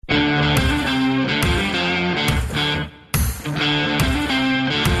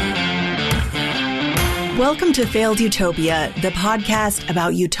Welcome to Failed Utopia, the podcast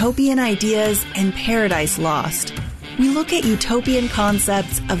about utopian ideas and paradise lost. We look at utopian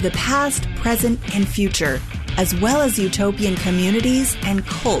concepts of the past, present, and future, as well as utopian communities and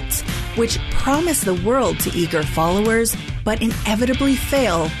cults, which promise the world to eager followers, but inevitably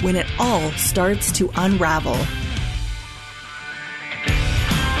fail when it all starts to unravel.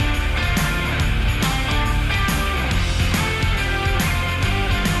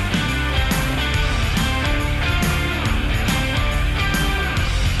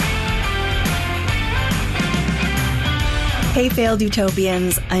 Hey Failed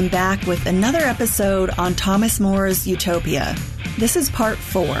Utopians, I'm back with another episode on Thomas More's Utopia. This is part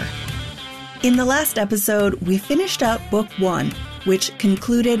 4. In the last episode, we finished up book 1, which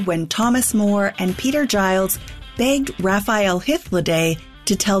concluded when Thomas More and Peter Giles begged Raphael Hythloday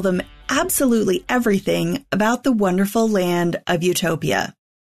to tell them absolutely everything about the wonderful land of Utopia.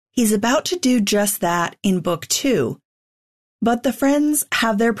 He's about to do just that in book 2. But the friends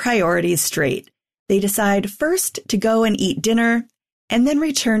have their priorities straight. They decide first to go and eat dinner, and then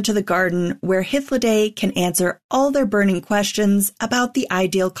return to the garden where Hythloday can answer all their burning questions about the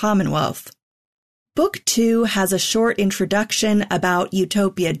ideal commonwealth. Book 2 has a short introduction about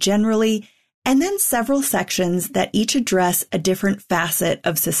Utopia generally, and then several sections that each address a different facet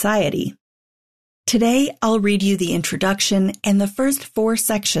of society. Today, I'll read you the introduction and the first 4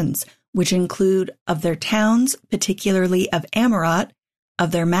 sections, which include of their towns, particularly of Amarot,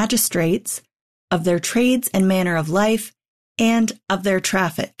 of their magistrates, of their trades and manner of life, and of their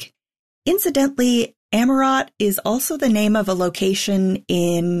traffic. Incidentally, Amarot is also the name of a location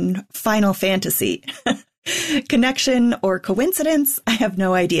in Final Fantasy. Connection or coincidence? I have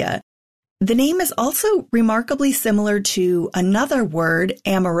no idea. The name is also remarkably similar to another word,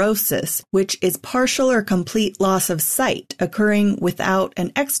 amaurosis, which is partial or complete loss of sight, occurring without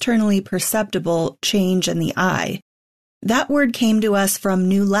an externally perceptible change in the eye. That word came to us from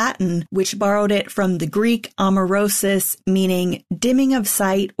New Latin, which borrowed it from the Greek amaurosis, meaning dimming of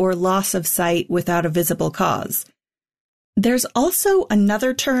sight or loss of sight without a visible cause. There's also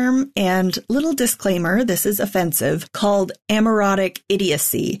another term, and little disclaimer, this is offensive, called amarotic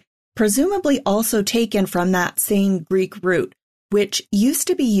idiocy, presumably also taken from that same Greek root, which used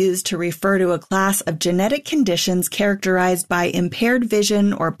to be used to refer to a class of genetic conditions characterized by impaired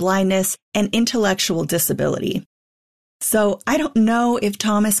vision or blindness and intellectual disability. So I don't know if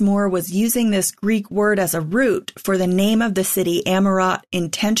Thomas More was using this Greek word as a root for the name of the city Amarot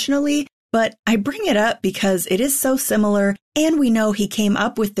intentionally, but I bring it up because it is so similar, and we know he came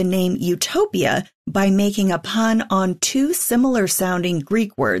up with the name Utopia by making a pun on 2 similar-sounding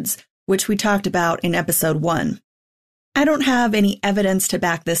Greek words, which we talked about in episode 1. I don't have any evidence to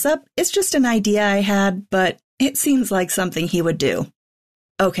back this up, it's just an idea I had, but it seems like something he would do.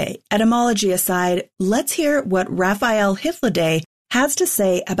 Okay, etymology aside, let's hear what Raphael Hythloday has to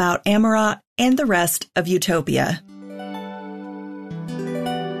say about Amarot and the rest of Utopia.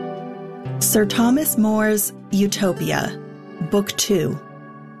 Sir Thomas More's Utopia, Book 2.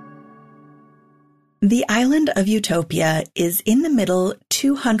 The island of Utopia is in the middle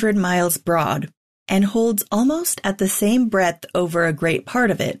 200 miles broad and holds almost at the same breadth over a great part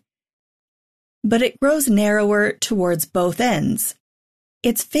of it. But it grows narrower towards both ends.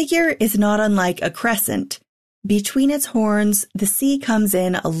 Its figure is not unlike a crescent. Between its horns, the sea comes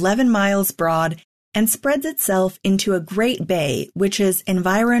in 11 miles broad and spreads itself into a great bay, which is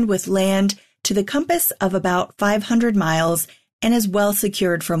environed with land to the compass of about 500 miles and is well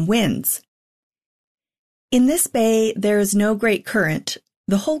secured from winds. In this bay, there is no great current.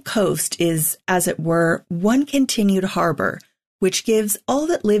 The whole coast is, as it were, one continued harbor, which gives all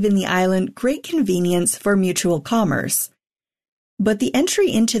that live in the island great convenience for mutual commerce. But the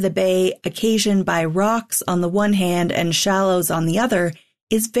entry into the bay, occasioned by rocks on the one hand and shallows on the other,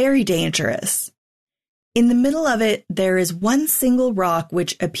 is very dangerous. In the middle of it, there is one single rock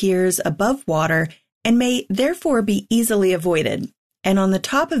which appears above water and may therefore be easily avoided, and on the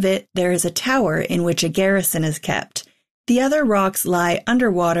top of it there is a tower in which a garrison is kept. The other rocks lie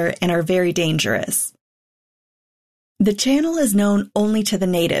underwater and are very dangerous. The channel is known only to the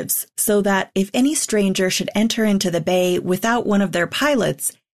natives, so that if any stranger should enter into the bay without one of their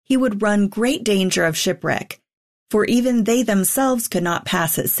pilots, he would run great danger of shipwreck, for even they themselves could not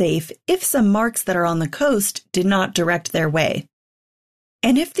pass it safe if some marks that are on the coast did not direct their way.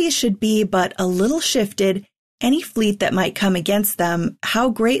 And if these should be but a little shifted, any fleet that might come against them, how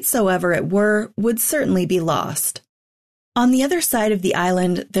great soever it were, would certainly be lost. On the other side of the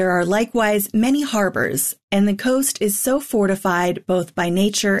island, there are likewise many harbors, and the coast is so fortified both by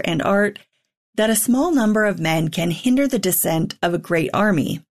nature and art that a small number of men can hinder the descent of a great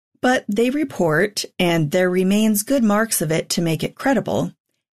army. But they report, and there remains good marks of it to make it credible,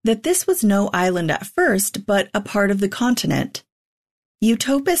 that this was no island at first, but a part of the continent.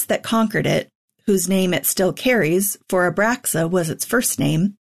 Eutopus that conquered it, whose name it still carries, for Abraxa was its first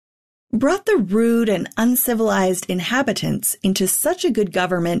name, brought the rude and uncivilized inhabitants into such a good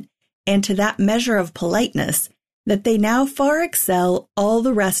government and to that measure of politeness that they now far excel all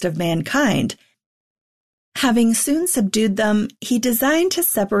the rest of mankind. Having soon subdued them, he designed to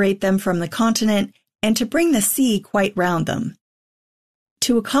separate them from the continent and to bring the sea quite round them.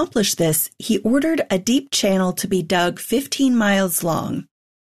 To accomplish this, he ordered a deep channel to be dug 15 miles long,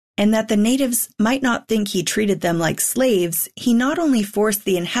 and that the natives might not think he treated them like slaves, he not only forced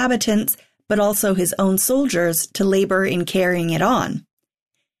the inhabitants, but also his own soldiers to labor in carrying it on.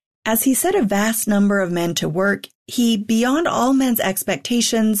 As he set a vast number of men to work, he, beyond all men's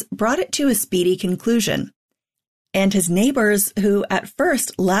expectations, brought it to a speedy conclusion. And his neighbors, who at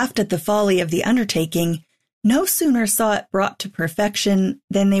first laughed at the folly of the undertaking, no sooner saw it brought to perfection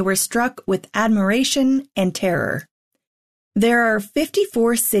than they were struck with admiration and terror. There are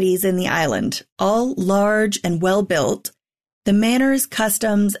 54 cities in the island, all large and well built, the manners,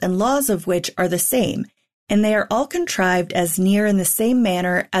 customs, and laws of which are the same, and they are all contrived as near in the same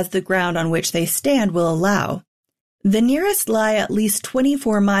manner as the ground on which they stand will allow. The nearest lie at least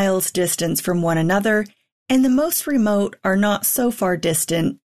 24 miles distance from one another, and the most remote are not so far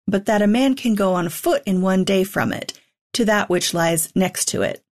distant, but that a man can go on foot in one day from it, to that which lies next to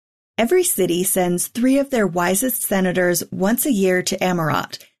it. Every city sends 3 of their wisest senators once a year to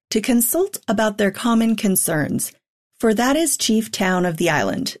Amarat to consult about their common concerns, for that is chief town of the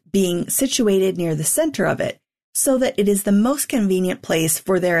island, being situated near the center of it, so that it is the most convenient place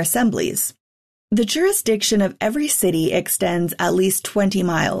for their assemblies. The jurisdiction of every city extends at least 20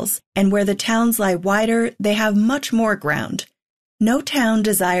 miles, and where the towns lie wider, they have much more ground. No town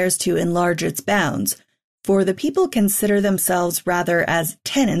desires to enlarge its bounds, for the people consider themselves rather as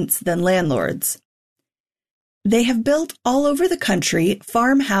tenants than landlords. They have built all over the country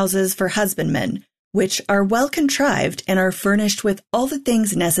farmhouses for husbandmen, which are well contrived and are furnished with all the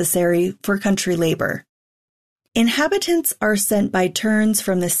things necessary for country labor. Inhabitants are sent by turns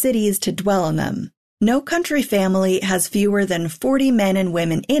from the cities to dwell in them. No country family has fewer than 40 men and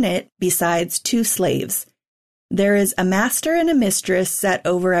women in it, besides 2 slaves. There is a master and a mistress set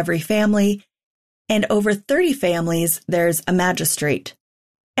over every family, and over 30 families there's a magistrate.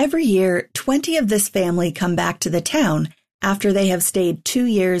 Every year, 20 of this family come back to the town after they have stayed 2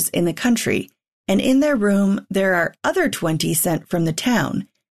 years in the country, and in their room there are other 20 sent from the town,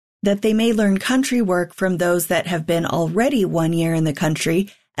 that they may learn country work from those that have been already 1 year in the country,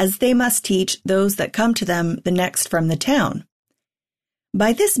 as they must teach those that come to them the next from the town.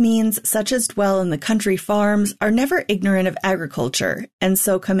 By this means, such as dwell in the country farms are never ignorant of agriculture, and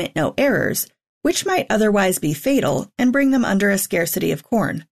so commit no errors, which might otherwise be fatal and bring them under a scarcity of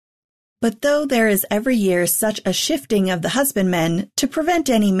corn. But though there is every year such a shifting of the husbandmen to prevent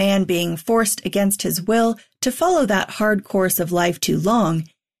any man being forced against his will to follow that hard course of life too long,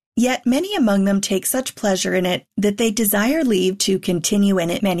 yet many among them take such pleasure in it that they desire leave to continue in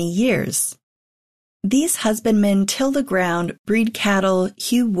it many years. These husbandmen till the ground, breed cattle,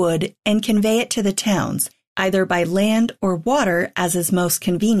 hew wood, and convey it to the towns, either by land or water as is most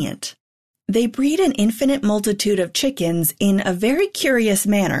convenient. They breed an infinite multitude of chickens in a very curious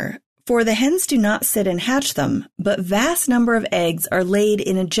manner, for the hens do not sit and hatch them, but vast number of eggs are laid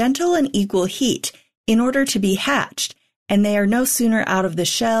in a gentle and equal heat in order to be hatched, and they are no sooner out of the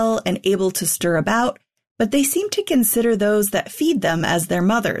shell and able to stir about, but they seem to consider those that feed them as their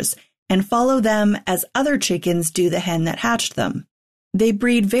mothers, and follow them as other chickens do the hen that hatched them. They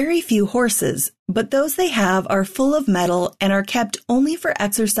breed very few horses, but those they have are full of mettle and are kept only for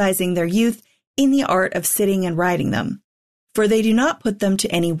exercising their youth in the art of sitting and riding them. For they do not put them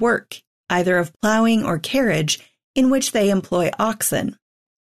to any work, either of plowing or carriage, in which they employ oxen.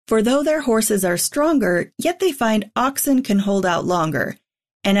 For though their horses are stronger, yet they find oxen can hold out longer,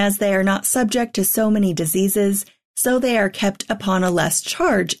 and as they are not subject to so many diseases, so they are kept upon a less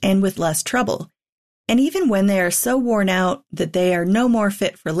charge and with less trouble. And even when they are so worn out that they are no more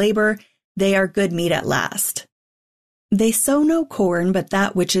fit for labor, they are good meat at last. They sow no corn but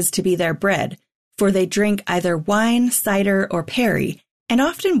that which is to be their bread, for they drink either wine, cider, or perry, and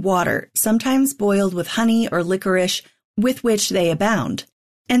often water, sometimes boiled with honey or licorice, with which they abound.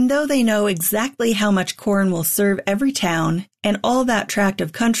 And though they know exactly how much corn will serve every town, and all that tract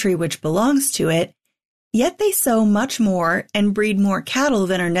of country which belongs to it, yet they sow much more and breed more cattle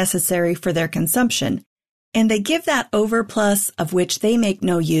than are necessary for their consumption, and they give that overplus of which they make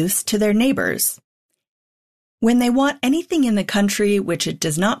no use to their neighbors. When they want anything in the country which it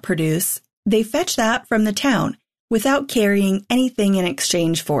does not produce, they fetch that from the town without carrying anything in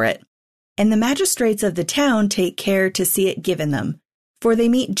exchange for it. And the magistrates of the town take care to see it given them, for they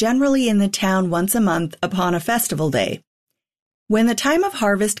meet generally in the town once a month upon a festival day. When the time of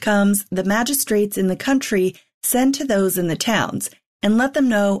harvest comes, the magistrates in the country send to those in the towns and let them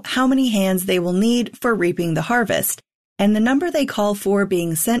know how many hands they will need for reaping the harvest, and the number they call for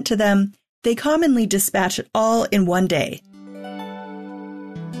being sent to them, they commonly dispatch it all in one day.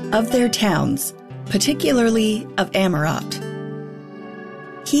 Of their towns, particularly of Amarot.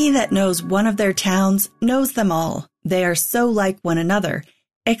 He that knows one of their towns knows them all. They are so like one another,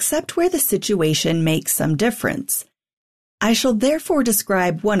 except where the situation makes some difference. I shall therefore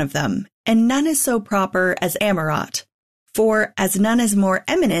describe one of them, and none is so proper as Amarot. For as none is more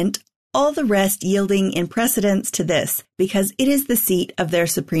eminent, all the rest yielding in precedence to this, because it is the seat of their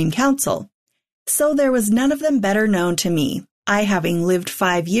supreme council. So there was none of them better known to me, I having lived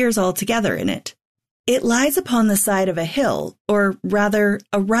 5 years altogether in it. It lies upon the side of a hill, or rather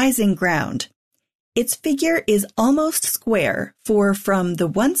a rising ground. Its figure is almost square, for from the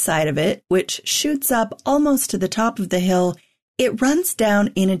one side of it, which shoots up almost to the top of the hill, it runs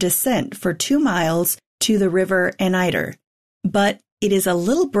down in a descent for 2 miles to the river Anider. But it is a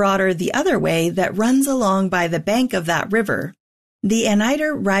little broader the other way that runs along by the bank of that river. The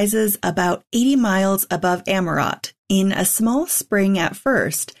Anider rises about 80 miles above Amarot, in a small spring at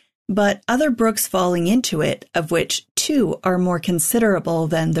first, but other brooks falling into it, of which 2 are more considerable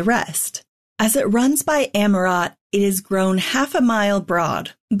than the rest. As it runs by Amarot, it is grown 1/2 mile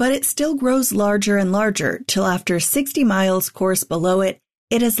broad, but it still grows larger and larger till after 60 miles course below it,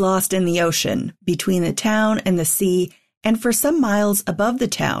 it is lost in the ocean, between the town and the sea, and for some miles above the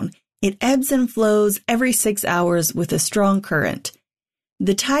town, it ebbs and flows every 6 hours with a strong current.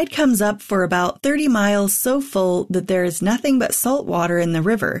 The tide comes up for about 30 miles so full that there is nothing but salt water in the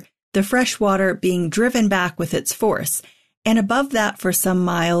river, the fresh water being driven back with its force, and above that for some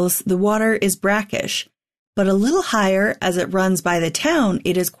miles the water is brackish. But a little higher, as it runs by the town,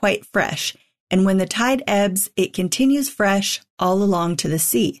 it is quite fresh, and when the tide ebbs, it continues fresh all along to the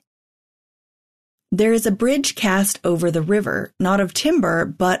sea. There is a bridge cast over the river, not of timber,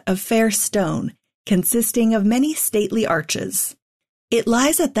 but of fair stone, consisting of many stately arches. It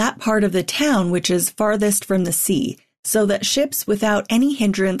lies at that part of the town which is farthest from the sea, so that ships without any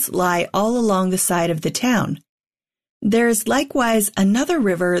hindrance lie all along the side of the town. There is likewise another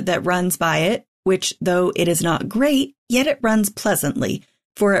river that runs by it, which, though it is not great, yet it runs pleasantly,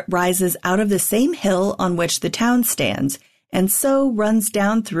 for it rises out of the same hill on which the town stands, and so runs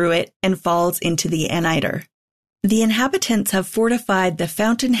down through it and falls into the Anider. The inhabitants have fortified the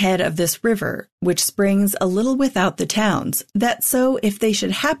fountainhead of this river, which springs a little without the towns, that so if they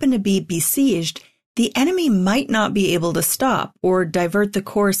should happen to be besieged, the enemy might not be able to stop or divert the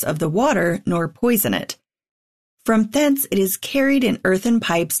course of the water nor poison it. From thence it is carried in earthen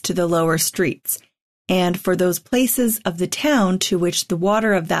pipes to the lower streets, and for those places of the town to which the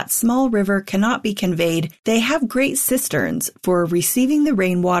water of that small river cannot be conveyed, they have great cisterns for receiving the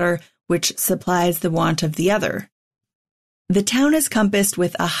rainwater which supplies the want of the other. The town is compassed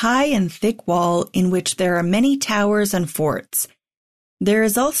with a high and thick wall in which there are many towers and forts. There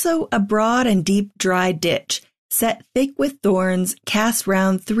is also a broad and deep dry ditch, set thick with thorns, cast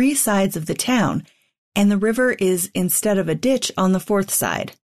round 3 sides of the town, and the river is instead of a ditch on the 4th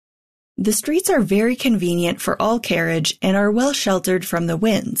side. The streets are very convenient for all carriage and are well sheltered from the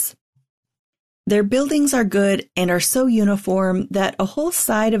winds. Their buildings are good and are so uniform that a whole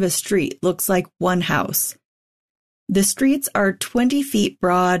side of a street looks like one house. The streets are 20 feet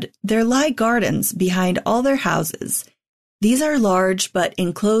broad. There lie gardens behind all their houses. These are large but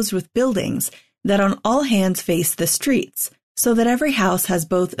enclosed with buildings that on all hands face the streets, so that every house has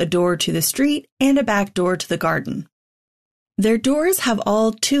both a door to the street and a back door to the garden. Their doors have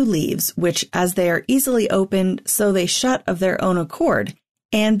all 2 leaves, which, as they are easily opened, so they shut of their own accord,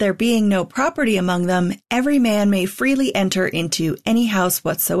 and there being no property among them, every man may freely enter into any house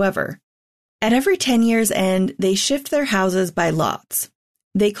whatsoever. At every 10 years' end, they shift their houses by lots.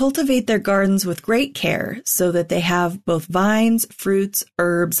 They cultivate their gardens with great care, so that they have both vines, fruits,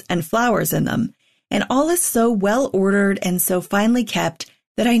 herbs, and flowers in them, and all is so well ordered and so finely kept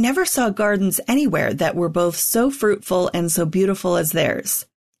that I never saw gardens anywhere that were both so fruitful and so beautiful as theirs.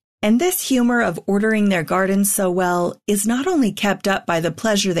 And this humor of ordering their gardens so well is not only kept up by the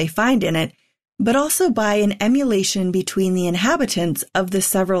pleasure they find in it, but also by an emulation between the inhabitants of the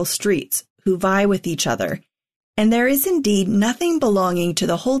several streets, who vie with each other. And there is indeed nothing belonging to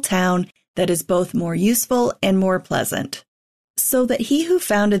the whole town that is both more useful and more pleasant. so that he who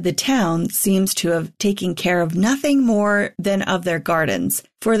founded the town seems to have taken care of nothing more than of their gardens,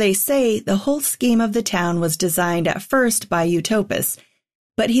 for they say the whole scheme of the town was designed at first by Eutopus,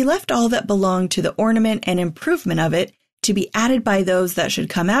 but he left all that belonged to the ornament and improvement of it to be added by those that should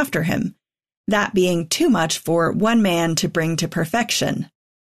come after him, that being too much for one man to bring to perfection.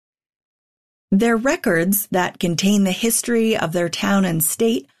 Their records that contain the history of their town and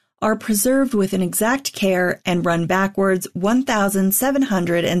state are preserved with an exact care and run backwards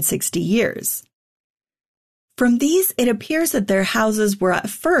 1,760 years. From these, it appears that their houses were at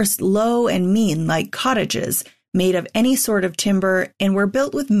first low and mean like cottages, made of any sort of timber, and were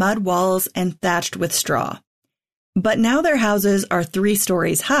built with mud walls and thatched with straw. But now their houses are 3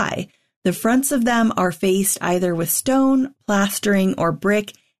 stories high. The fronts of them are faced either with stone, plastering, or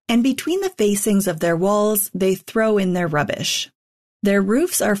brick, and between the facings of their walls they throw in their rubbish. Their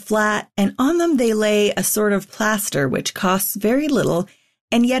roofs are flat, and on them they lay a sort of plaster which costs very little,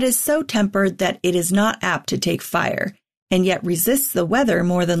 and yet is so tempered that it is not apt to take fire, and yet resists the weather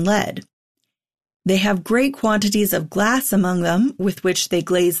more than lead. They have great quantities of glass among them, with which they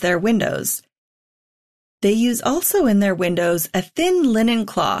glaze their windows. They use also in their windows a thin linen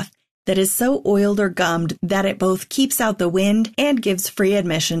cloth that is so oiled or gummed that it both keeps out the wind and gives free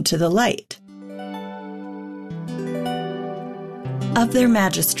admission to the light. Of their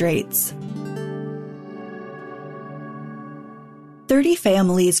magistrates. 30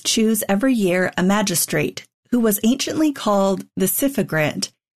 families choose every year a magistrate, who was anciently called the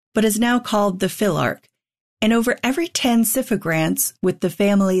Syphogrant, but is now called the Philarch, and over every 10 Syphogrants, with the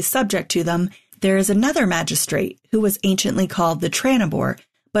families subject to them, there is another magistrate, who was anciently called the Tranibor,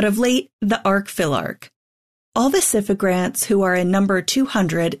 but of late the Archphilarch. All the Syphogrants, who are in number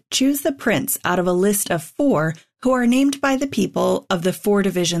 200, choose the prince out of a list of 4 who are named by the people of the 4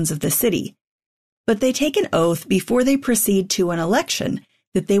 divisions of the city. But they take an oath before they proceed to an election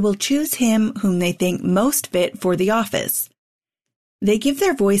that they will choose him whom they think most fit for the office. They give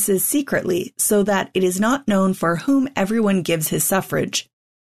their voices secretly so that it is not known for whom everyone gives his suffrage.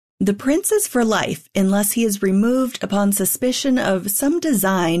 The prince is for life unless he is removed upon suspicion of some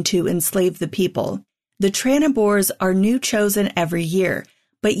design to enslave the people. The Tranibors are new chosen every year,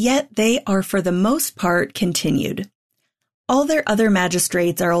 but yet they are for the most part continued. All their other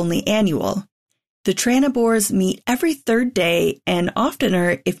magistrates are only annual. The Tranibors meet every 3rd day and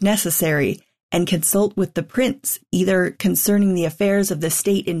oftener if necessary, and consult with the prince, either concerning the affairs of the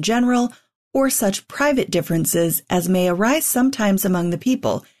state in general or such private differences as may arise sometimes among the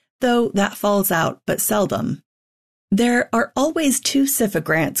people, though that falls out but seldom. There are always 2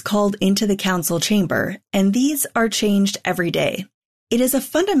 Syphogrants called into the council chamber, and these are changed every day. It is a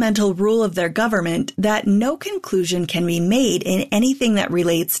fundamental rule of their government that no conclusion can be made in anything that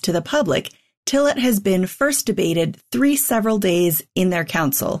relates to the public till it has been first debated 3 several days in their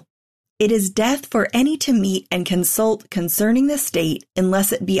council. It is death for any to meet and consult concerning the state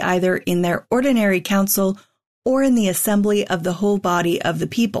unless it be either in their ordinary council or in the assembly of the whole body of the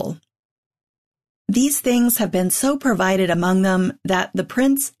people. These things have been so provided among them that the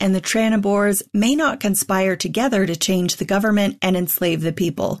prince and the Tranibors may not conspire together to change the government and enslave the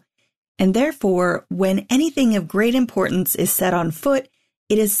people, and therefore, when anything of great importance is set on foot,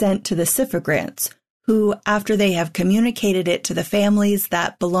 it is sent to the Syphogrants, who, after they have communicated it to the families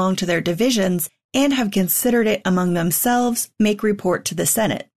that belong to their divisions and have considered it among themselves, make report to the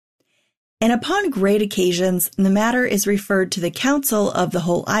Senate. And upon great occasions, the matter is referred to the council of the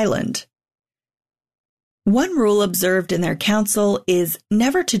whole island. One rule observed in their council is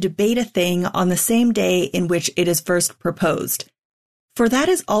never to debate a thing on the same day in which it is first proposed, for that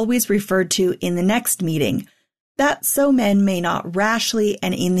is always referred to in the next meeting, that so men may not rashly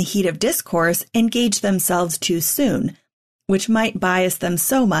and in the heat of discourse engage themselves too soon, which might bias them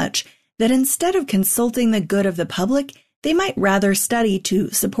so much that instead of consulting the good of the public, they might rather study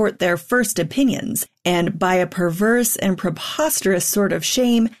to support their first opinions, and by a perverse and preposterous sort of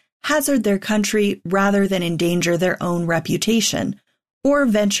shame, hazard their country rather than endanger their own reputation, or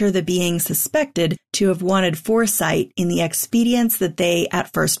venture the being suspected to have wanted foresight in the expedients that they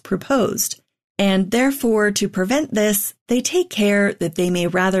at first proposed. And therefore, to prevent this, they take care that they may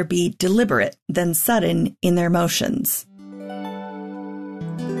rather be deliberate than sudden in their motions.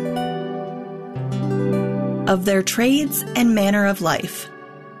 Of their trades and manner of life.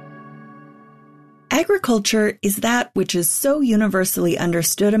 Agriculture is that which is so universally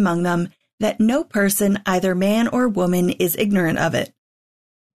understood among them that no person, either man or woman, is ignorant of it.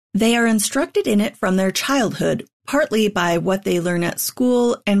 They are instructed in it from their childhood, partly by what they learn at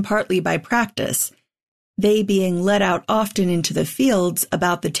school and partly by practice, they being led out often into the fields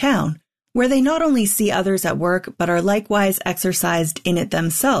about the town, where they not only see others at work but are likewise exercised in it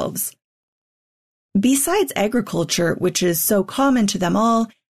themselves. Besides agriculture, which is so common to them all,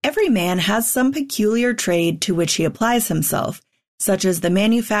 every man has some peculiar trade to which he applies himself, such as the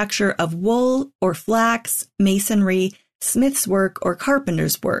manufacture of wool or flax, masonry, smith's work, or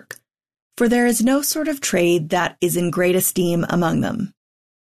carpenter's work, for there is no sort of trade that is in great esteem among them.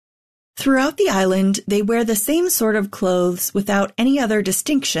 Throughout the island, they wear the same sort of clothes without any other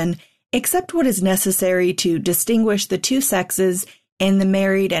distinction except what is necessary to distinguish the two sexes and the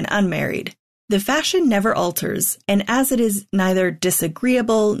married and unmarried. The fashion never alters, and as it is neither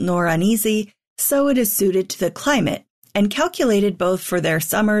disagreeable nor uneasy, so it is suited to the climate, and calculated both for their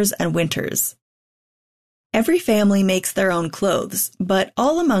summers and winters. Every family makes their own clothes, but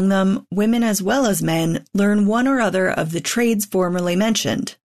all among them, women as well as men, learn one or other of the trades formerly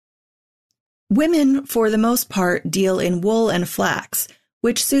mentioned. Women, for the most part, deal in wool and flax,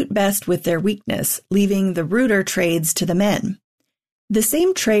 which suit best with their weakness, leaving the ruder trades to the men. The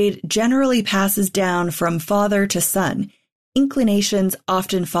same trade generally passes down from father to son, inclinations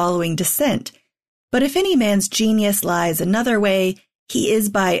often following descent, but if any man's genius lies another way, he is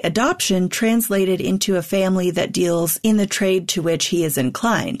by adoption translated into a family that deals in the trade to which he is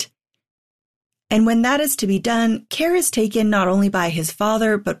inclined. And when that is to be done, care is taken not only by his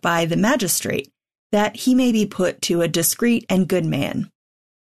father but by the magistrate, that he may be put to a discreet and good man.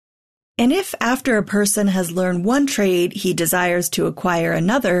 And if after a person has learned one trade he desires to acquire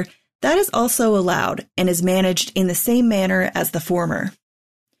another, that is also allowed and is managed in the same manner as the former.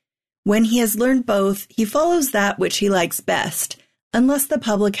 When he has learned both, he follows that which he likes best, unless the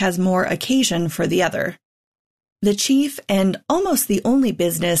public has more occasion for the other. The chief and almost the only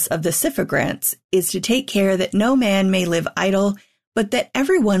business of the Syphogrants is to take care that no man may live idle, but that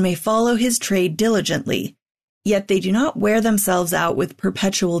everyone may follow his trade diligently. Yet they do not wear themselves out with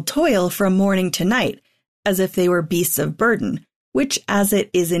perpetual toil from morning to night, as if they were beasts of burden, which, as it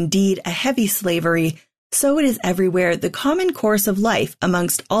is indeed a heavy slavery, so it is everywhere the common course of life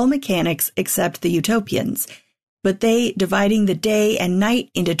amongst all mechanics except the Utopians. But they, dividing the day and night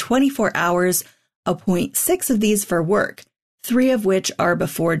into 24 hours, appoint 6 of these for work, 3 of which are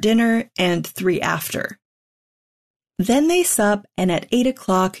before dinner and 3 after. Then they sup, and at 8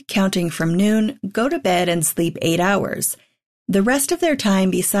 o'clock, counting from noon, go to bed and sleep 8 hours. The rest of their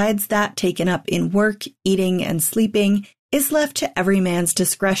time, besides that taken up in work, eating, and sleeping, is left to every man's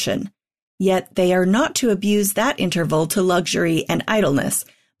discretion. Yet they are not to abuse that interval to luxury and idleness,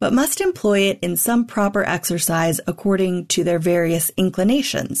 but must employ it in some proper exercise according to their various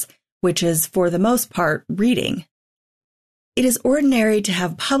inclinations, which is, for the most part, reading. It is ordinary to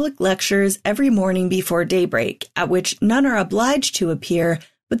have public lectures every morning before daybreak, at which none are obliged to appear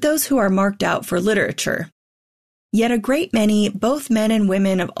but those who are marked out for literature. Yet a great many, both men and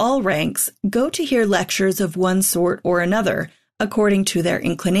women of all ranks, go to hear lectures of one sort or another, according to their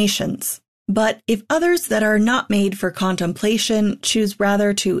inclinations. But if others that are not made for contemplation choose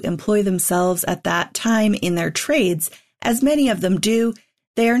rather to employ themselves at that time in their trades, as many of them do,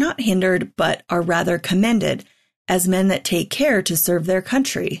 they are not hindered but are rather commended, as men that take care to serve their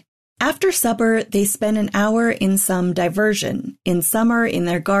country. After supper, they spend an hour in some diversion, in summer in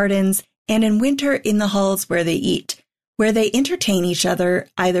their gardens, and in winter in the halls where they eat, where they entertain each other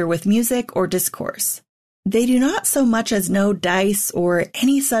either with music or discourse. They do not so much as know dice or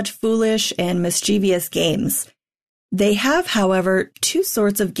any such foolish and mischievous games. They have, however, 2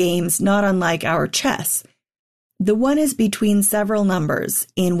 sorts of games not unlike our chess. The one is between several numbers,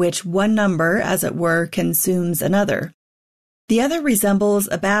 in which one number, as it were, consumes another. The other resembles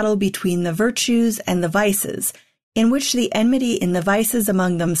a battle between the virtues and the vices, in which the enmity in the vices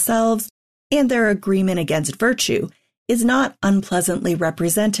among themselves and their agreement against virtue is not unpleasantly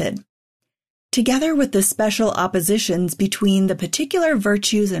represented. Together with the special oppositions between the particular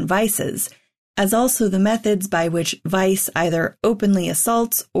virtues and vices, as also the methods by which vice either openly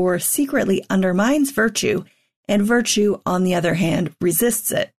assaults or secretly undermines virtue, and virtue, on the other hand,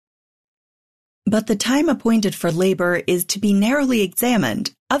 resists it. But the time appointed for labor is to be narrowly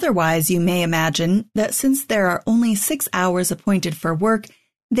examined, otherwise you may imagine that since there are only 6 hours appointed for work,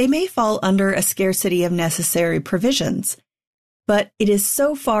 they may fall under a scarcity of necessary provisions. But it is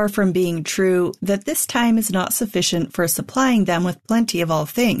so far from being true that this time is not sufficient for supplying them with plenty of all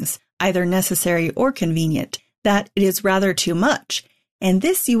things, either necessary or convenient, that it is rather too much, and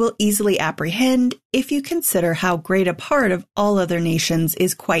this you will easily apprehend if you consider how great a part of all other nations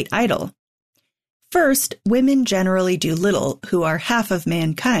is quite idle. First, women generally do little, who are half of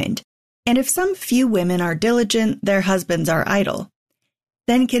mankind, and if some few women are diligent, their husbands are idle.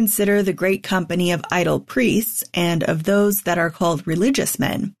 Then consider the great company of idle priests and of those that are called religious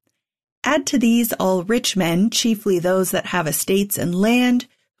men. Add to these all rich men, chiefly those that have estates and land,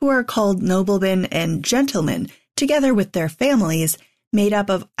 who are called noblemen and gentlemen, together with their families, made up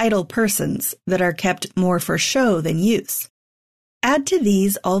of idle persons that are kept more for show than use. Add to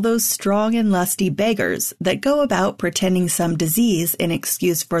these all those strong and lusty beggars that go about pretending some disease in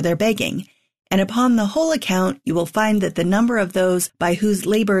excuse for their begging, and upon the whole account you will find that the number of those by whose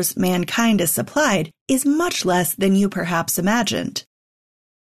labors mankind is supplied is much less than you perhaps imagined.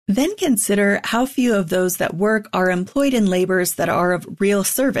 Then consider how few of those that work are employed in labors that are of real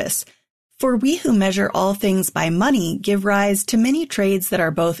service, for we who measure all things by money give rise to many trades that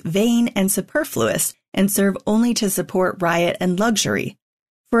are both vain and superfluous, and serve only to support riot and luxury.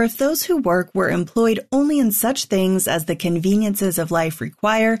 For if those who work were employed only in such things as the conveniences of life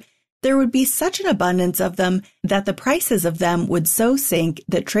require, there would be such an abundance of them that the prices of them would so sink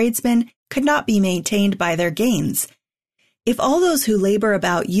that tradesmen could not be maintained by their gains. If all those who labor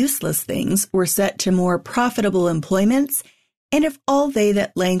about useless things were set to more profitable employments, and if all they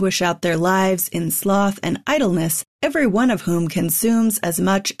that languish out their lives in sloth and idleness, every one of whom consumes as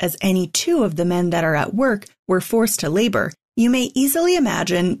much as any two of the men that are at work, were forced to labor, you may easily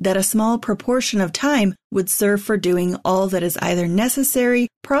imagine that a small proportion of time would serve for doing all that is either necessary,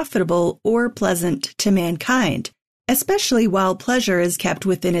 profitable, or pleasant to mankind, especially while pleasure is kept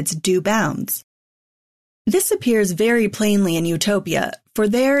within its due bounds. This appears very plainly in Utopia, for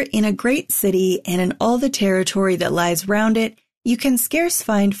there, in a great city and in all the territory that lies round it, you can scarce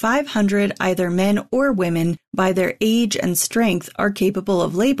find 500 either men or women by their age and strength are capable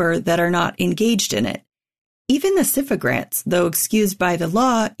of labor that are not engaged in it. Even the sycophants, though excused by the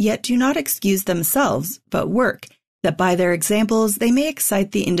law, yet do not excuse themselves, but work, that by their examples they may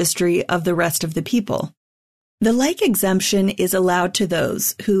excite the industry of the rest of the people. The like exemption is allowed to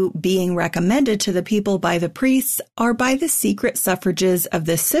those who, being recommended to the people by the priests, are by the secret suffrages of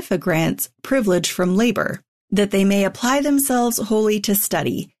the sycophants privileged from labor, that they may apply themselves wholly to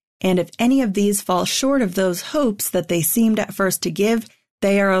study, and if any of these fall short of those hopes that they seemed at first to give,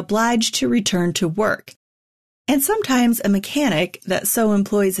 they are obliged to return to work. And sometimes a mechanic that so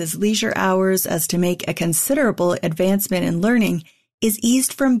employs his leisure hours as to make a considerable advancement in learning is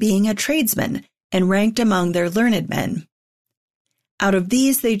eased from being a tradesman, and ranked among their learned men. Out of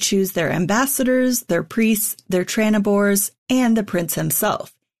these they choose their ambassadors, their priests, their tranibors, and the prince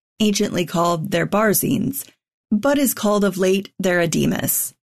himself, anciently called their barzines, but is called of late their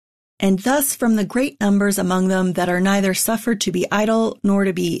ademus. And thus from the great numbers among them that are neither suffered to be idle nor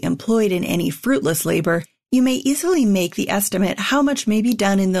to be employed in any fruitless labor, you may easily make the estimate how much may be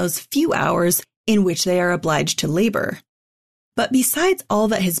done in those few hours in which they are obliged to labor. But besides all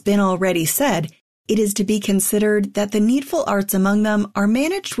that has been already said, it is to be considered that the needful arts among them are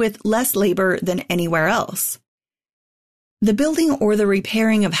managed with less labor than anywhere else. The building or the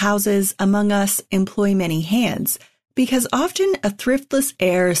repairing of houses among us employ many hands, because often a thriftless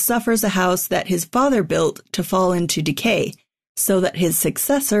heir suffers a house that his father built to fall into decay, so that his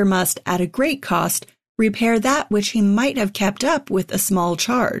successor must, at a great cost, repair that which he might have kept up with a small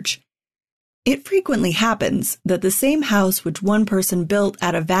charge. It frequently happens that the same house which one person built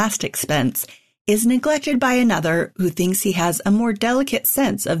at a vast expense is neglected by another who thinks he has a more delicate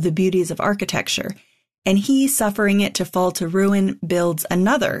sense of the beauties of architecture, and he, suffering it to fall to ruin, builds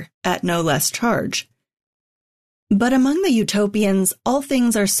another at no less charge. But among the Utopians, all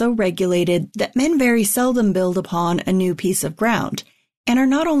things are so regulated that men very seldom build upon a new piece of ground, and are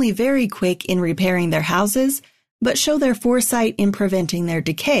not only very quick in repairing their houses, but show their foresight in preventing their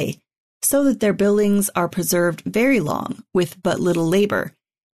decay, so that their buildings are preserved very long with but little labor,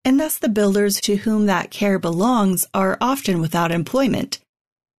 and thus the builders to whom that care belongs are often without employment,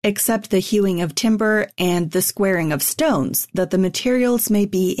 except the hewing of timber and the squaring of stones, that the materials may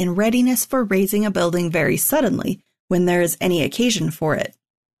be in readiness for raising a building very suddenly, when there is any occasion for it.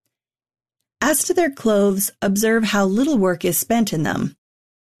 As to their clothes, observe how little work is spent in them.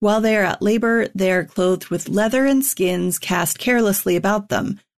 While they are at labor, they are clothed with leather and skins cast carelessly about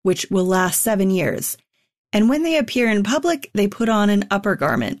them, which will last 7 years. And when they appear in public, they put on an upper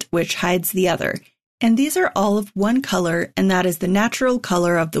garment, which hides the other, and these are all of one color, and that is the natural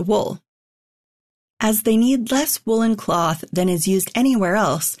color of the wool. As they need less woolen cloth than is used anywhere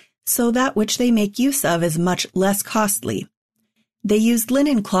else, so that which they make use of is much less costly. They use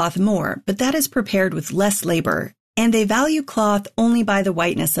linen cloth more, but that is prepared with less labor, and they value cloth only by the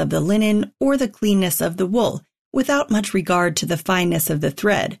whiteness of the linen or the cleanness of the wool, without much regard to the fineness of the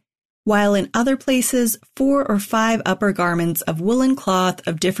thread, while in other places 4 or 5 upper garments of woolen cloth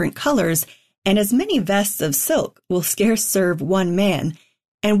of different colors and as many vests of silk will scarce serve one man,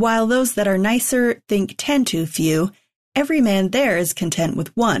 and while those that are nicer think 10 too few, every man there is content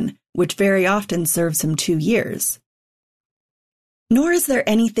with one, which very often serves him 2 years. Nor is there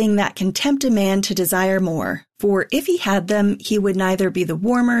anything that can tempt a man to desire more, for if he had them, he would neither be the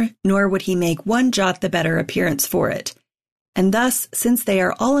warmer, nor would he make one jot the better appearance for it. And thus, since they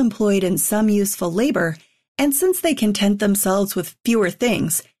are all employed in some useful labor, and since they content themselves with fewer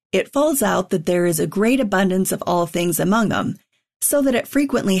things, it falls out that there is a great abundance of all things among them, so that it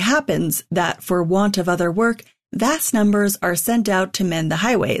frequently happens that, for want of other work, vast numbers are sent out to mend the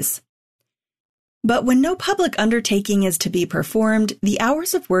highways. But when no public undertaking is to be performed, the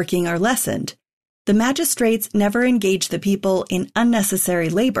hours of working are lessened. The magistrates never engage the people in unnecessary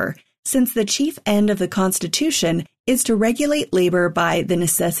labor, since the chief end of the Constitution is to regulate labor by the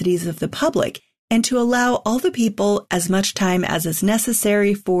necessities of the public and to allow all the people as much time as is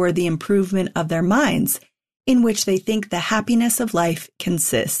necessary for the improvement of their minds, in which they think the happiness of life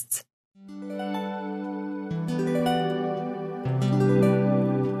consists.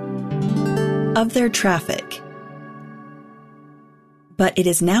 Of their traffic. But it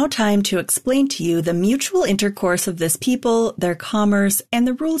is now time to explain to you the mutual intercourse of this people, their commerce, and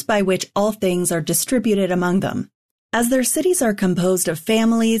the rules by which all things are distributed among them. As their cities are composed of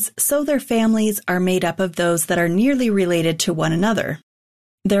families, so their families are made up of those that are nearly related to one another.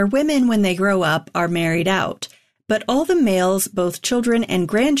 Their women, when they grow up, are married out, but all the males, both children and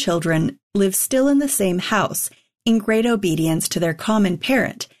grandchildren, live still in the same house, in great obedience to their common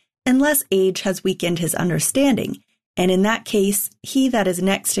parent, unless age has weakened his understanding, and in that case, he that is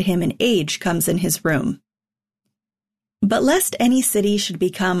next to him in age comes in his room. But lest any city should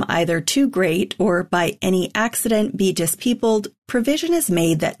become either too great or by any accident be dispeopled, provision is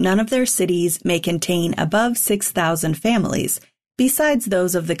made that none of their cities may contain above 6,000 families, besides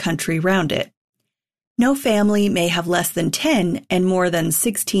those of the country round it. No family may have less than 10 and more than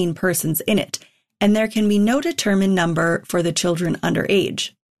 16 persons in it, and there can be no determined number for the children under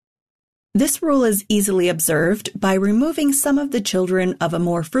age. This rule is easily observed by removing some of the children of a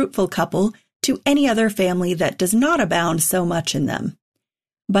more fruitful couple to any other family that does not abound so much in them.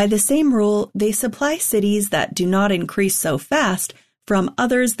 By the same rule, they supply cities that do not increase so fast from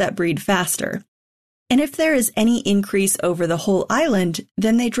others that breed faster. And if there is any increase over the whole island,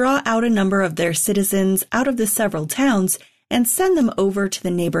 then they draw out a number of their citizens out of the several towns and send them over to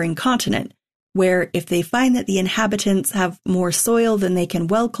the neighboring continent, where if they find that the inhabitants have more soil than they can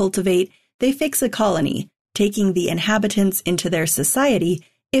well cultivate, they fix a colony, taking the inhabitants into their society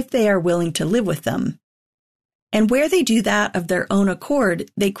if they are willing to live with them. And where they do that of their own accord,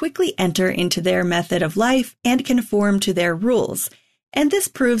 they quickly enter into their method of life and conform to their rules, and this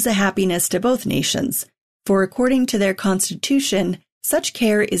proves a happiness to both nations, for according to their constitution, such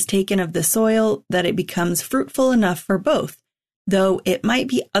care is taken of the soil that it becomes fruitful enough for both, though it might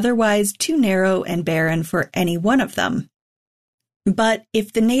be otherwise too narrow and barren for any one of them. But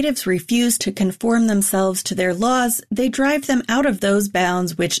if the natives refuse to conform themselves to their laws, they drive them out of those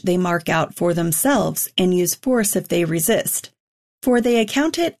bounds which they mark out for themselves and use force if they resist. For they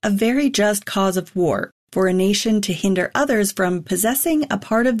account it a very just cause of war for a nation to hinder others from possessing a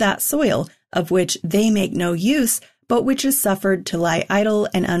part of that soil of which they make no use, but which is suffered to lie idle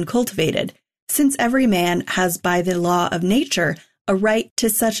and uncultivated, since every man has by the law of nature a right to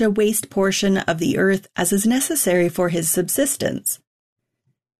such a waste portion of the earth as is necessary for his subsistence.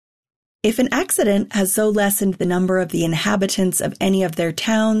 If an accident has so lessened the number of the inhabitants of any of their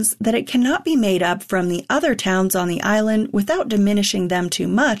towns that it cannot be made up from the other towns on the island without diminishing them too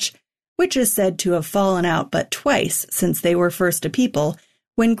much, which is said to have fallen out but twice since they were first a people,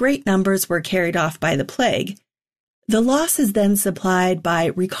 when great numbers were carried off by the plague, the loss is then supplied by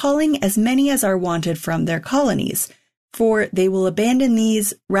recalling as many as are wanted from their colonies, for they will abandon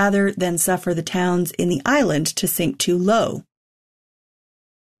these rather than suffer the towns in the island to sink too low.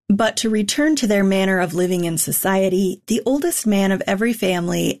 But to return to their manner of living in society, the oldest man of every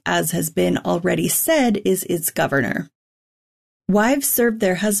family, as has been already said, is its governor. Wives serve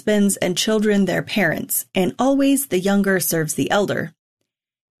their husbands and children their parents, and always the younger serves the elder.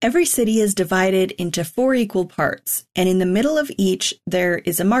 Every city is divided into 4 equal parts, and in the middle of each there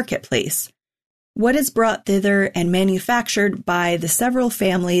is a marketplace. What is brought thither and manufactured by the several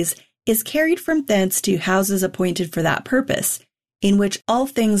families is carried from thence to houses appointed for that purpose, in which all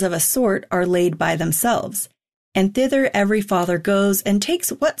things of a sort are laid by themselves, and thither every father goes and takes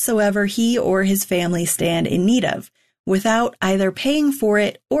whatsoever he or his family stand in need of, without either paying for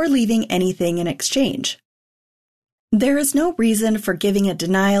it or leaving anything in exchange. There is no reason for giving a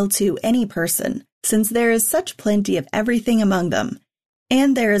denial to any person, since there is such plenty of everything among them,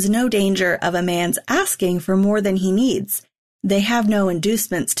 and there is no danger of a man's asking for more than he needs. They have no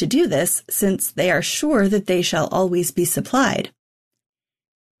inducements to do this, since they are sure that they shall always be supplied.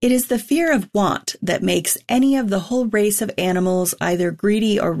 It is the fear of want that makes any of the whole race of animals either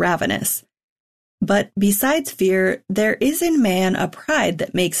greedy or ravenous. But besides fear, there is in man a pride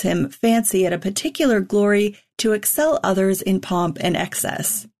that makes him fancy at a particular glory to excel others in pomp and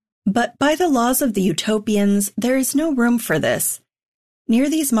excess. But by the laws of the Utopians, there is no room for this. Near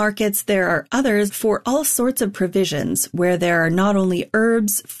these markets there are others for all sorts of provisions, where there are not only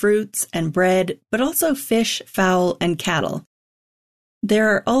herbs, fruits, and bread, but also fish, fowl, and cattle. There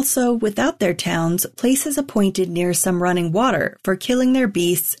are also, without their towns, places appointed near some running water for killing their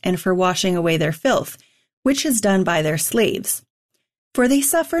beasts and for washing away their filth, which is done by their slaves. For they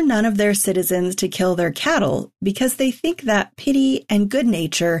suffer none of their citizens to kill their cattle, because they think that pity and good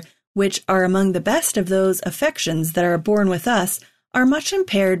nature, which are among the best of those affections that are born with us, are much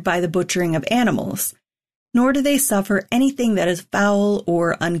impaired by the butchering of animals. Nor do they suffer anything that is foul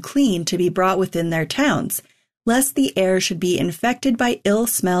or unclean to be brought within their towns, lest the air should be infected by ill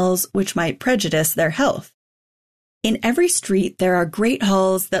smells which might prejudice their health. In every street there are great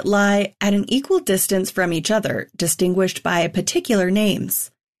halls that lie at an equal distance from each other, distinguished by particular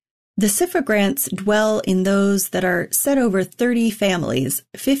names. The Syphogrants dwell in those that are set over 30 families,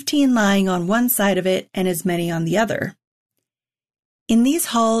 15 lying on one side of it and as many on the other. In these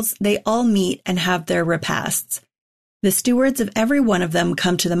halls they all meet and have their repasts. The stewards of every one of them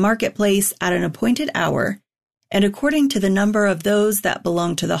come to the marketplace at an appointed hour, and according to the number of those that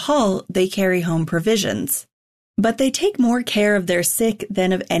belong to the hall, they carry home provisions. But they take more care of their sick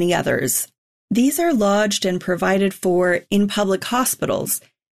than of any others. These are lodged and provided for in public hospitals.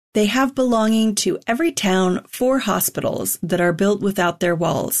 They have belonging to every town 4 hospitals that are built without their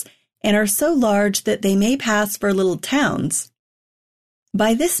walls, and are so large that they may pass for little towns.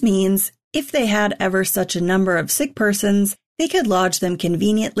 By this means, if they had ever such a number of sick persons, they could lodge them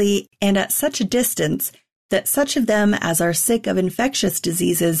conveniently and at such a distance that such of them as are sick of infectious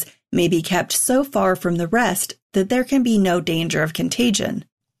diseases may be kept so far from the rest that there can be no danger of contagion.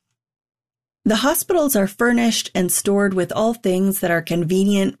 The hospitals are furnished and stored with all things that are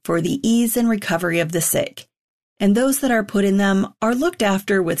convenient for the ease and recovery of the sick, and those that are put in them are looked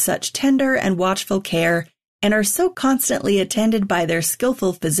after with such tender and watchful care, and are so constantly attended by their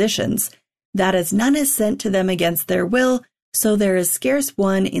skillful physicians, that as none is sent to them against their will, so there is scarce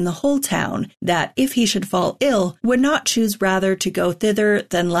one in the whole town that, if he should fall ill, would not choose rather to go thither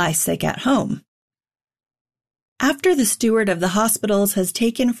than lie sick at home. After the steward of the hospitals has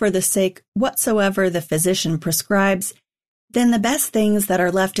taken for the sick whatsoever the physician prescribes, then the best things that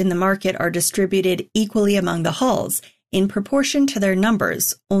are left in the market are distributed equally among the halls, in proportion to their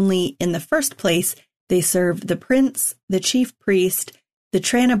numbers, only, in the first place, they serve the prince, the chief priest, the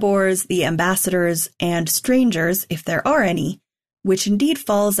tranibors, the ambassadors, and strangers, if there are any, which indeed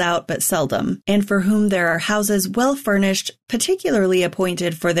falls out but seldom, and for whom there are houses well furnished, particularly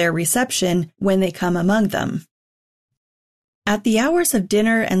appointed for their reception when they come among them. At the hours of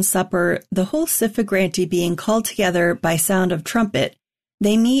dinner and supper, the whole Syphogranti being called together by sound of trumpet,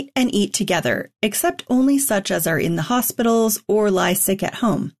 they meet and eat together, except only such as are in the hospitals or lie sick at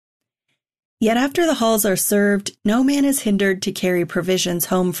home. Yet after the halls are served, no man is hindered to carry provisions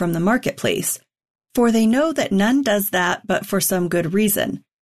home from the marketplace, for they know that none does that but for some good reason.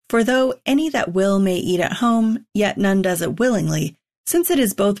 For though any that will may eat at home, yet none does it willingly, since it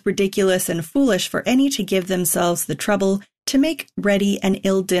is both ridiculous and foolish for any to give themselves the trouble to make ready an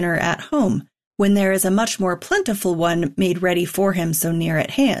ill dinner at home, when there is a much more plentiful one made ready for him so near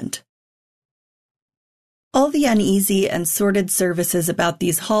at hand. All the uneasy and sordid services about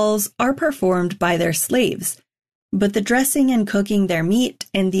these halls are performed by their slaves, but the dressing and cooking their meat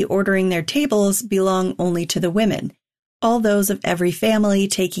and the ordering their tables belong only to the women, all those of every family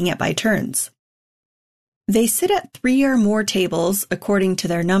taking it by turns. They sit at 3 or more tables according to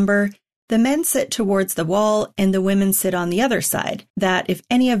their number. The men sit towards the wall, and the women sit on the other side, that if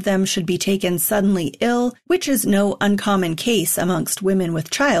any of them should be taken suddenly ill, which is no uncommon case amongst women with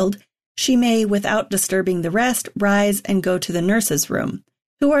child, she may, without disturbing the rest, rise and go to the nurses' room,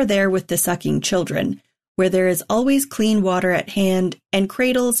 who are there with the sucking children, where there is always clean water at hand, and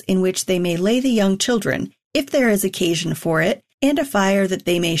cradles in which they may lay the young children, if there is occasion for it, and a fire that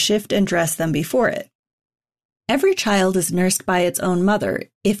they may shift and dress them before it. Every child is nursed by its own mother,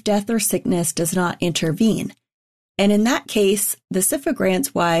 if death or sickness does not intervene, and in that case, the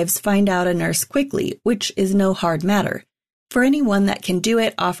Syphogrants' wives find out a nurse quickly, which is no hard matter. For any one that can do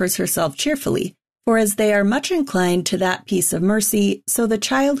it offers herself cheerfully, for as they are much inclined to that piece of mercy, so the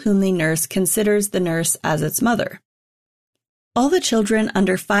child whom they nurse considers the nurse as its mother. All the children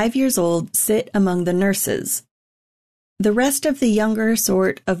under 5 years old sit among the nurses. The rest of the younger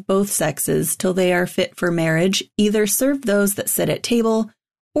sort of both sexes, till they are fit for marriage, either serve those that sit at table,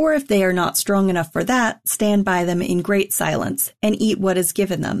 or if they are not strong enough for that, stand by them in great silence and eat what is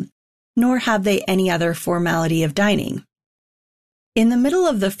given them, nor have they any other formality of dining. In the middle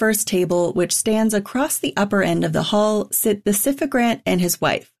of the first table, which stands across the upper end of the hall, sit the Syphagrant and his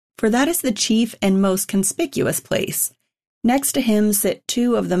wife, for that is the chief and most conspicuous place. Next to him sit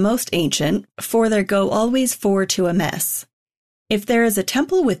two of the most ancient, for there go always four to a mess. If there is a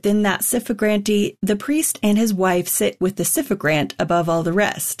temple within that Syphagranti, the priest and his wife sit with the Syphagrant above all the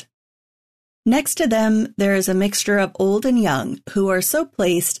rest. Next to them, there is a mixture of old and young, who are so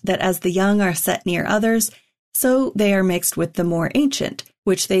placed that as the young are set near others, so they are mixed with the more ancient,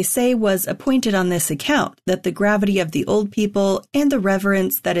 which they say was appointed on this account, that the gravity of the old people and the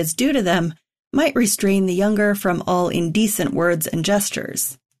reverence that is due to them might restrain the younger from all indecent words and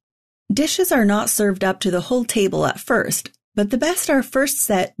gestures. Dishes are not served up to the whole table at first, but the best are first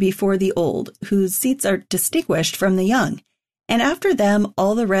set before the old, whose seats are distinguished from the young, and after them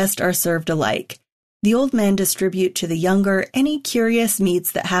all the rest are served alike. The old men distribute to the younger any curious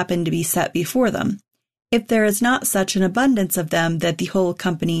meats that happen to be set before them, if there is not such an abundance of them that the whole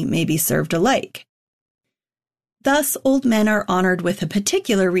company may be served alike. Thus old men are honored with a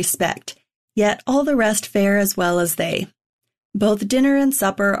particular respect, yet all the rest fare as well as they. Both dinner and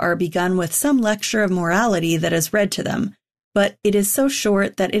supper are begun with some lecture of morality that is read to them, but it is so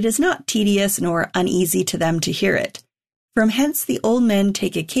short that it is not tedious nor uneasy to them to hear it. From hence the old men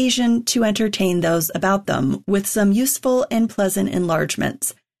take occasion to entertain those about them with some useful and pleasant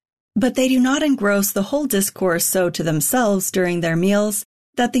enlargements. But they do not engross the whole discourse so to themselves during their meals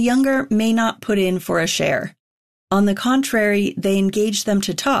that the younger may not put in for a share. On the contrary, they engage them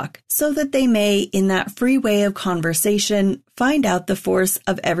to talk, so that they may, in that free way of conversation, find out the force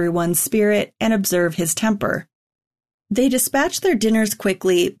of everyone's spirit and observe his temper. They dispatch their dinners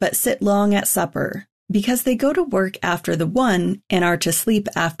quickly, but sit long at supper, because they go to work after the one and are to sleep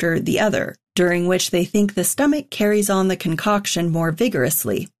after the other, during which they think the stomach carries on the concoction more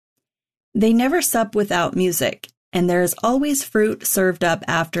vigorously. They never sup without music, and there is always fruit served up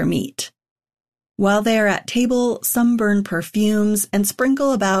after meat. While they are at table, some burn perfumes and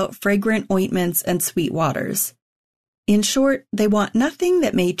sprinkle about fragrant ointments and sweet waters. In short, they want nothing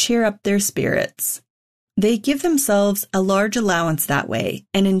that may cheer up their spirits. They give themselves a large allowance that way,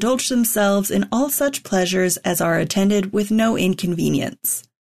 and indulge themselves in all such pleasures as are attended with no inconvenience.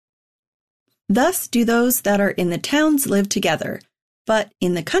 Thus do those that are in the towns live together, but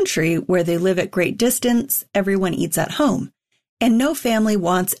in the country, where they live at great distance, everyone eats at home, and no family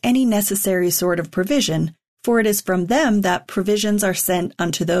wants any necessary sort of provision, for it is from them that provisions are sent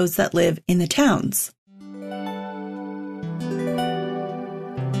unto those that live in the towns.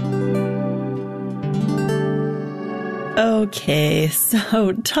 Okay,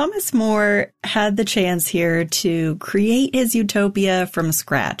 so Thomas More had the chance here to create his utopia from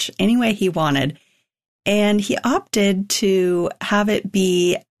scratch any way he wanted, and he opted to have it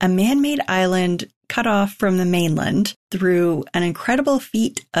be a man-made island cut off from the mainland through an incredible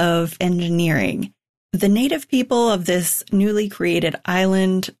feat of engineering. The native people of this newly created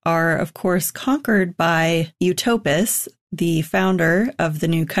island are, of course, conquered by Utopus, the founder of the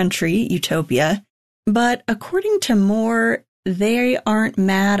new country, Utopia. But according to More, they aren't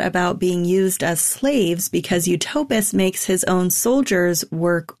mad about being used as slaves because Utopus makes his own soldiers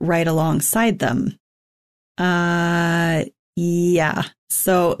work right alongside them. Yeah.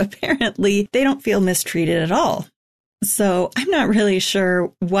 So apparently they don't feel mistreated at all. So I'm not really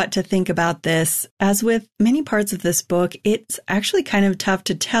sure what to think about this. As with many parts of this book, it's actually kind of tough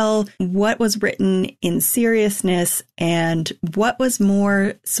to tell what was written in seriousness and what was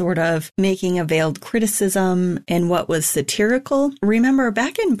more sort of making a veiled criticism and what was satirical. Remember,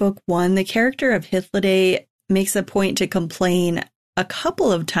 back in book 1, the character of Hythloday makes a point to complain a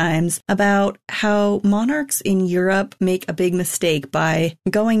couple of times about how monarchs in Europe make a big mistake by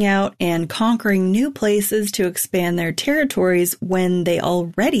going out and conquering new places to expand their territories when they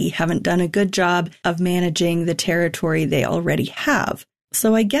already haven't done a good job of managing the territory they already have.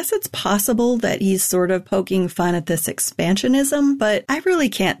 So I guess it's possible that he's sort of poking fun at this expansionism, but I really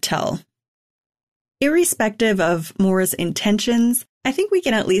can't tell. Irrespective of More's intentions, I think we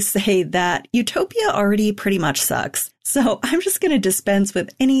can at least say that Utopia already pretty much sucks. So I'm just going to dispense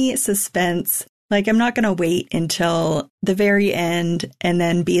with any suspense. Like, I'm not going to wait until the very end and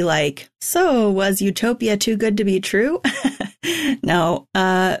then be like, so was Utopia too good to be true? No,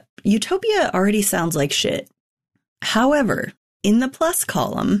 Utopia already sounds like shit. However, in the plus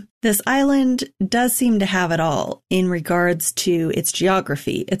column, this island does seem to have it all in regards to its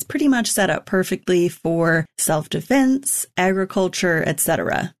geography. It's pretty much set up perfectly for self-defense, agriculture,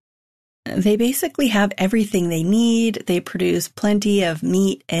 etc. They basically have everything they need. They produce plenty of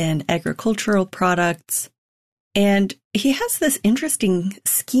meat and agricultural products. And he has this interesting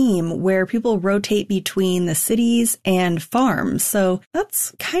scheme where people rotate between the cities and farms. So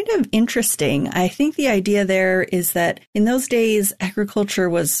that's kind of interesting. I think the idea there is that in those days, agriculture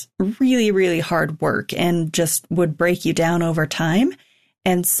was really, really hard work and just would break you down over time.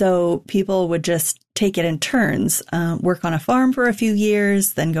 And so people would just take it in turns, work on a farm for a few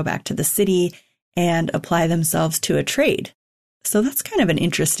years, then go back to the city and apply themselves to a trade. So that's kind of an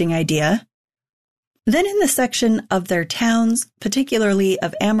interesting idea. Then in the section of their towns, particularly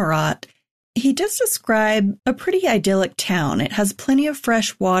of Amarat, he does describe a pretty idyllic town. It has plenty of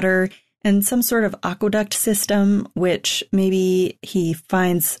fresh water and some sort of aqueduct system, which maybe he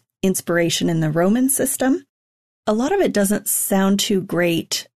finds inspiration in the Roman system. A lot of it doesn't sound too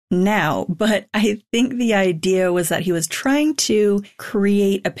great now, but I think the idea was that he was trying to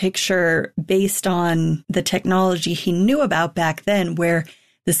create a picture based on the technology he knew about back then, where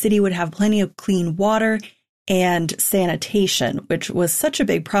the city would have plenty of clean water and sanitation, which was such a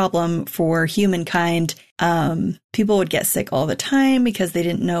big problem for humankind. People would get sick all the time because they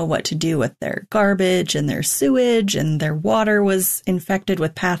didn't know what to do with their garbage and their sewage, and their water was infected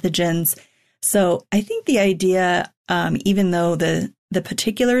with pathogens. So I think the idea, even though the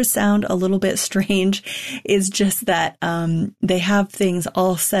particulars sound a little bit strange, is just that they have things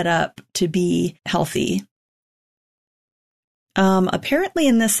all set up to be healthy. Apparently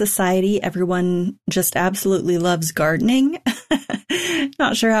in this society, everyone just absolutely loves gardening.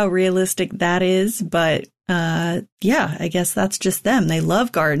 Not sure how realistic that is, but yeah, I guess that's just them. They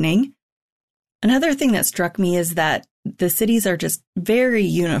love gardening. Another thing that struck me is that the cities are just very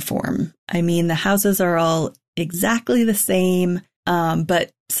uniform. I mean, the houses are all exactly the same,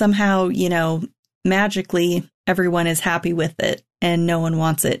 but somehow, magically everyone is happy with it and no one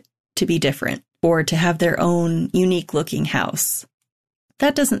wants it to be different or to have their own unique looking house.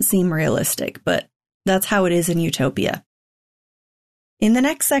 That doesn't seem realistic, but that's how it is in Utopia. In the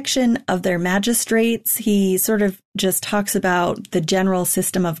next section of their magistrates, he sort of just talks about the general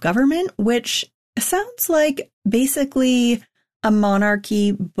system of government, which sounds like basically a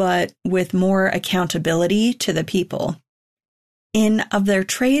monarchy, but with more accountability to the people. In Of Their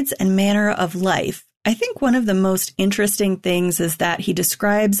Trades and Manner of Life, I think one of the most interesting things is that he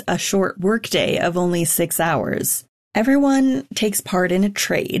describes a short workday of only 6 hours. Everyone takes part in a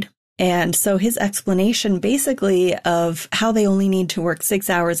trade. And so his explanation basically of how they only need to work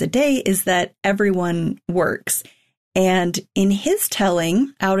 6 hours a day is that everyone works. And in his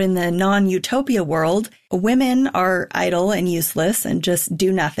telling, out in the non-utopia world, women are idle and useless and just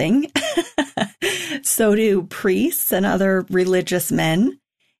do nothing. So do priests and other religious men.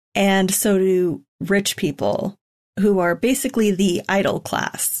 And so do rich people, who are basically the idle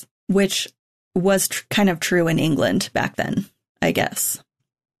class, which was kind of true in England back then, I guess.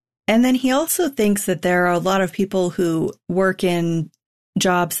 And then he also thinks that there are a lot of people who work in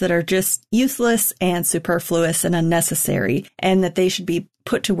jobs that are just useless and superfluous and unnecessary, and that they should be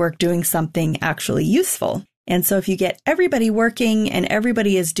put to work doing something actually useful. And so if you get everybody working and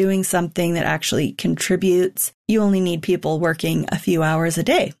everybody is doing something that actually contributes, you only need people working a few hours a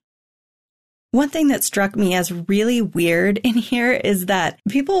day. One thing that struck me as really weird in here is that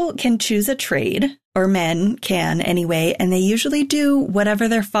people can choose a trade, or men can anyway, and they usually do whatever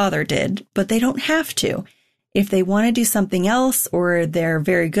their father did, but they don't have to. If they want to do something else or they're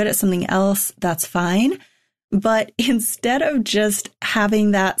very good at something else, that's fine. But instead of just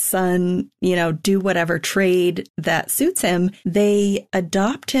having that son, do whatever trade that suits him, they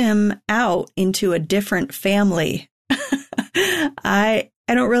adopt him out into a different family.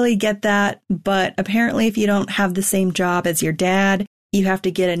 I don't really get that, but apparently if you don't have the same job as your dad, you have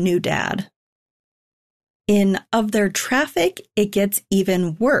to get a new dad. In Of Their Traffic, it gets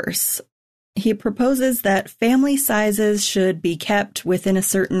even worse. He proposes that family sizes should be kept within a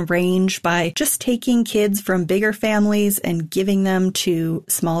certain range by just taking kids from bigger families and giving them to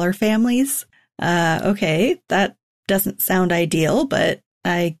smaller families. Okay, that doesn't sound ideal, but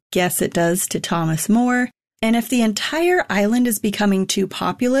I guess it does to Thomas More. And if the entire island is becoming too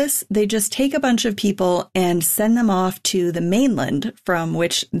populous, they just take a bunch of people and send them off to the mainland from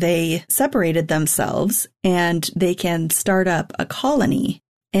which they separated themselves, and they can start up a colony.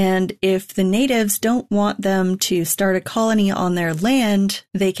 And if the natives don't want them to start a colony on their land,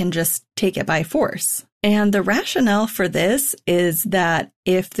 they can just take it by force. And the rationale for this is that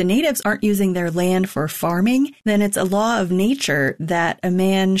if the natives aren't using their land for farming, then it's a law of nature that a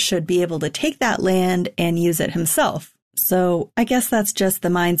man should be able to take that land and use it himself. So I guess that's just the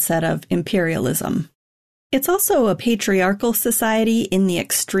mindset of imperialism. It's also a patriarchal society in the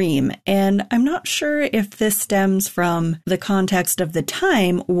extreme, and I'm not sure if this stems from the context of the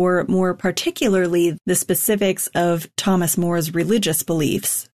time or more particularly the specifics of Thomas More's religious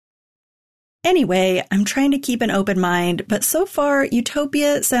beliefs. Anyway, I'm trying to keep an open mind, but so far,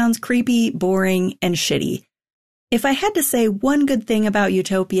 Utopia sounds creepy, boring, and shitty. If I had to say one good thing about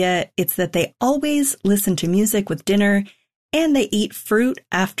Utopia, it's that they always listen to music with dinner, and they eat fruit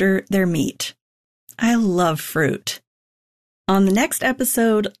after their meat. I love fruit. On the next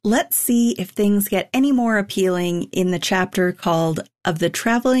episode, let's see if things get any more appealing in the chapter called Of the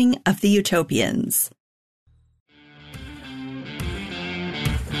Traveling of the Utopians.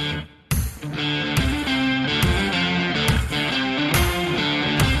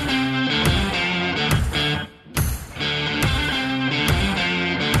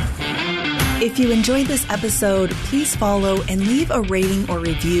 If you enjoyed this episode, please follow and leave a rating or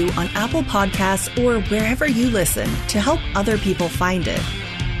review on Apple Podcasts or wherever you listen to help other people find it.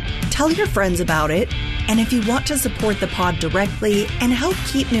 Tell your friends about it, and if you want to support the pod directly and help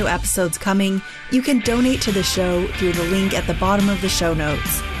keep new episodes coming, you can donate to the show through the link at the bottom of the show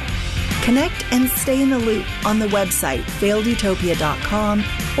notes. Connect and stay in the loop on the website failedutopia.com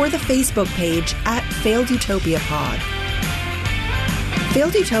or the Facebook page at Failed Utopia Pod.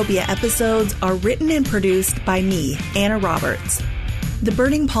 Failed Utopia episodes are written and produced by me, Anna Roberts. The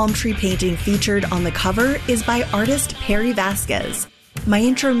burning palm tree painting featured on the cover is by artist Perry Vasquez. My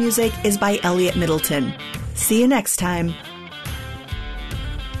intro music is by Elliot Middleton. See you next time.